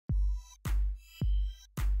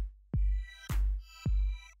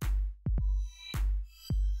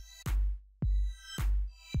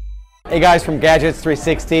Hey guys from Gadgets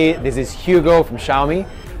 360, this is Hugo from Xiaomi.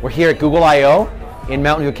 We're here at Google I/O in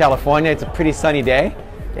Mountain View, California. It's a pretty sunny day,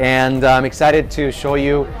 and I'm excited to show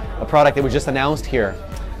you a product that we just announced here,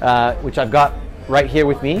 which I've got right here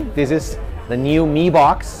with me. This is the new Mi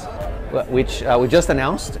Box, which we just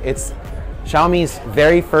announced. It's Xiaomi's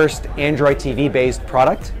very first Android TV based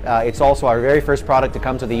product. It's also our very first product to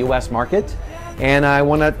come to the US market, and I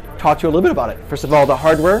want to talk to you a little bit about it. First of all, the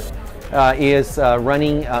hardware is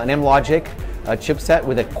running an M-Logic chipset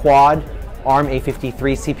with a quad ARM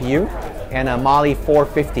A53 CPU and a Mali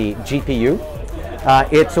 450 GPU.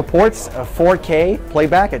 It supports 4K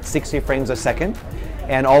playback at 60 frames a second,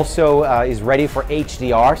 and also is ready for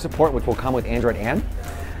HDR support, which will come with Android N.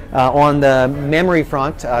 On the memory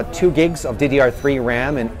front, 2 gigs of DDR3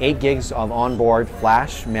 RAM and 8 gigs of onboard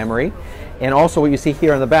flash memory. And also what you see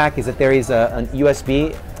here on the back is that there is a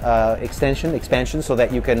USB expansion so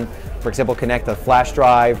that you can, for example, connect a flash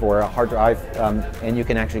drive or a hard drive, and you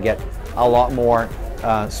can actually get a lot more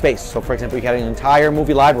space. So for example, you get an entire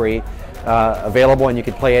movie library available, and you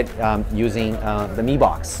can play it using the Mi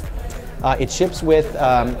Box. It ships with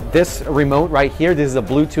this remote right here. This is a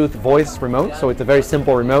Bluetooth voice remote, so it's a very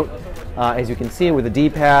simple remote, as you can see, with a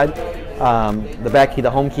D-pad, the back key, the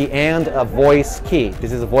home key, and a voice key.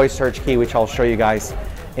 This is a voice search key, which I'll show you guys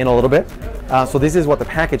in a little bit. So this is what the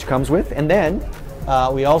package comes with, and then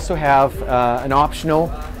we also have an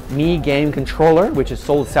optional Mi game controller, which is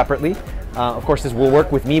sold separately. Of course, this will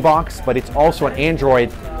work with Mi Box, but it's also an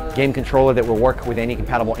Android game controller that will work with any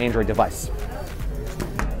compatible Android device.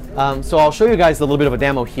 So I'll show you guys a little bit of a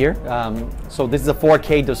demo here. So this is a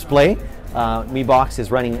 4K display. Mi Box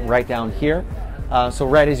is running right down here. So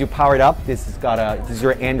right as you power it up, this is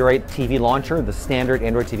your Android TV launcher, the standard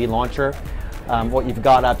Android TV launcher. What you've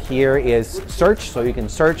got up here is search, so you can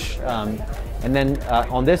search, and then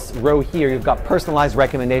on this row here you've got personalized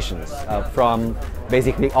recommendations from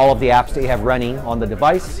basically all of the apps that you have running on the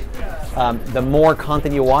device. The more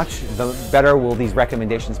content you watch, the better will these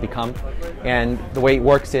recommendations become. And the way it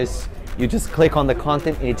works is you just click on the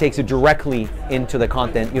content and it takes you directly into the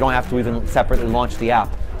content. You don't have to even separately launch the app,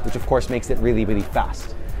 which of course makes it really, really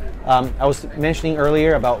fast. I was mentioning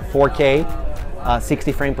earlier about 4K,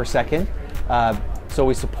 60 frames per second. So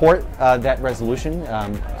we support that resolution.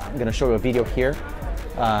 I'm going to show you a video here.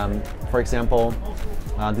 For example,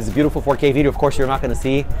 this is a beautiful 4K video. Of course, you're not going to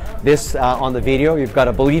see this on the video. You've got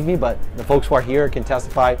to believe me, but the folks who are here can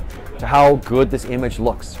testify to how good this image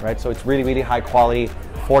looks, right? So it's really, really high quality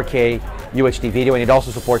 4K UHD video, and it also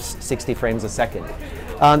supports 60 frames a second.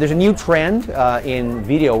 There's a new trend in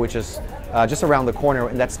video, which is just around the corner,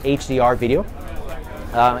 and that's HDR video.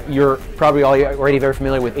 You're probably already very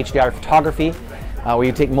familiar with HDR photography, where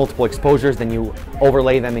you take multiple exposures, then you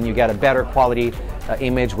overlay them, and you get a better quality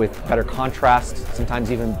image with better contrast,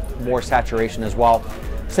 sometimes even more saturation as well.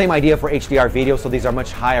 Same idea for HDR video, so these are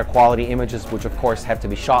much higher quality images, which of course have to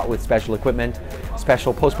be shot with special equipment,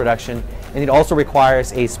 special post-production, and it also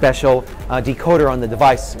requires a special decoder on the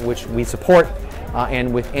device, which we support,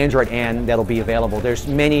 and with Android N that'll be available. There's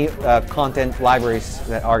many content libraries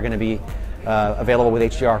that are going to be available with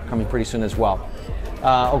HDR coming pretty soon as well.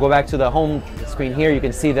 I'll go back to the home screen here. You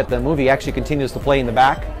can see that the movie actually continues to play in the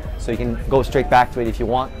back, so you can go straight back to it if you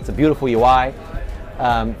want. It's a beautiful UI.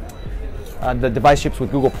 The device ships with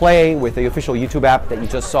Google Play, with the official YouTube app that you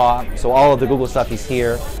just saw. So all of the Google stuff is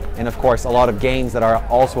here, and of course a lot of games that are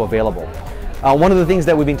also available. One of the things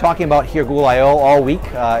that we've been talking about here at Google I/O all week,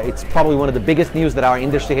 it's probably one of the biggest news that our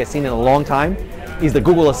industry has seen in a long time, is the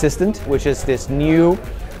Google Assistant, which is this new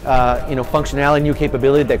functionality, new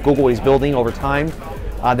capability that Google is building over time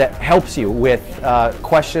that helps you with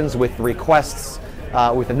questions, with requests,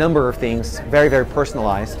 with a number of things, very, very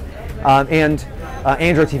personalized. And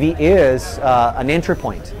Android TV is an entry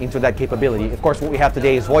point into that capability. Of course, what we have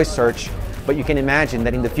today is voice search, but you can imagine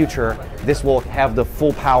that in the future, this will have the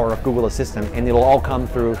full power of Google Assistant, and it'll all come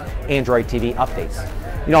through Android TV updates.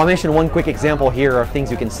 I'll mention one quick example here of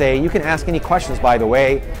things you can say. You can ask any questions, by the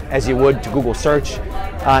way, as you would to Google search.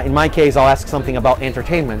 In my case, I'll ask something about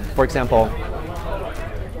entertainment. For example,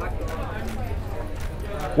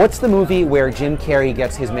 what's the movie where Jim Carrey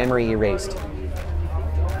gets his memory erased?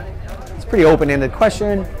 It's a pretty open-ended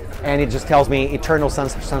question, and it just tells me Eternal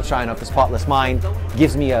Sunshine of the Spotless Mind,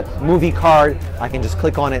 gives me a movie card. I can just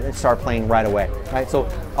click on it and start playing right away. Right? So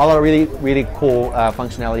a lot of really, really cool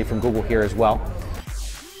functionality from Google here as well.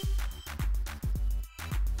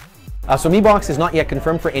 So Mi Box is not yet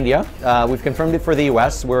confirmed for India. We've confirmed it for the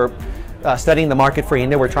US. We're studying the market for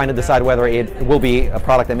India. We're trying to decide whether it will be a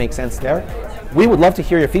product that makes sense there. We would love to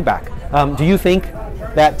hear your feedback. Do you think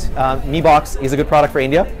that Mi Box is a good product for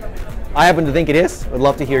India? I happen to think it is. I'd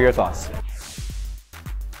love to hear your thoughts.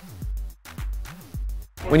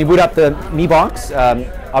 When you boot up the Mi Box,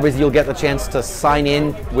 obviously you'll get the chance to sign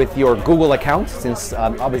in with your Google account, since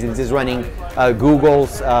obviously this is running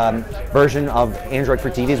Google's version of Android for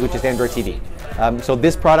TVs, which is Android TV. So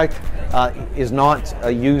this product is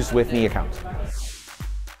not used with Mi account.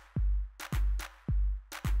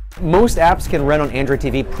 Most apps can run on Android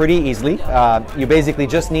TV pretty easily. You basically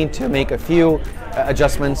just need to make a few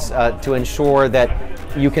adjustments to ensure that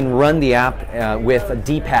you can run the app with a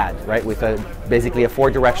D-pad, right? With basically a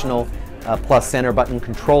 4-directional plus center button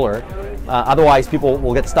controller. Otherwise, people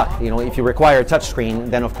will get stuck. You know, if you require a touch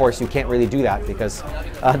screen, then of course you can't really do that because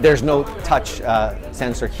there's no touch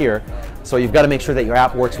sensor here. So you've got to make sure that your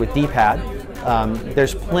app works with D-pad.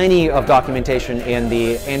 There's plenty of documentation in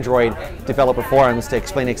the Android developer forums to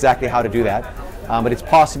explain exactly how to do that. But it's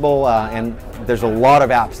possible, and there's a lot of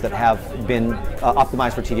apps that have been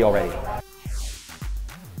optimized for TV already.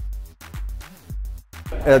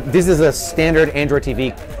 This is a standard Android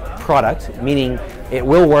TV product, meaning it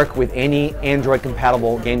will work with any Android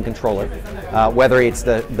compatible game controller, whether it's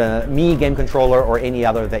the Mi game controller or any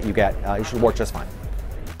other that you get. It should work just fine.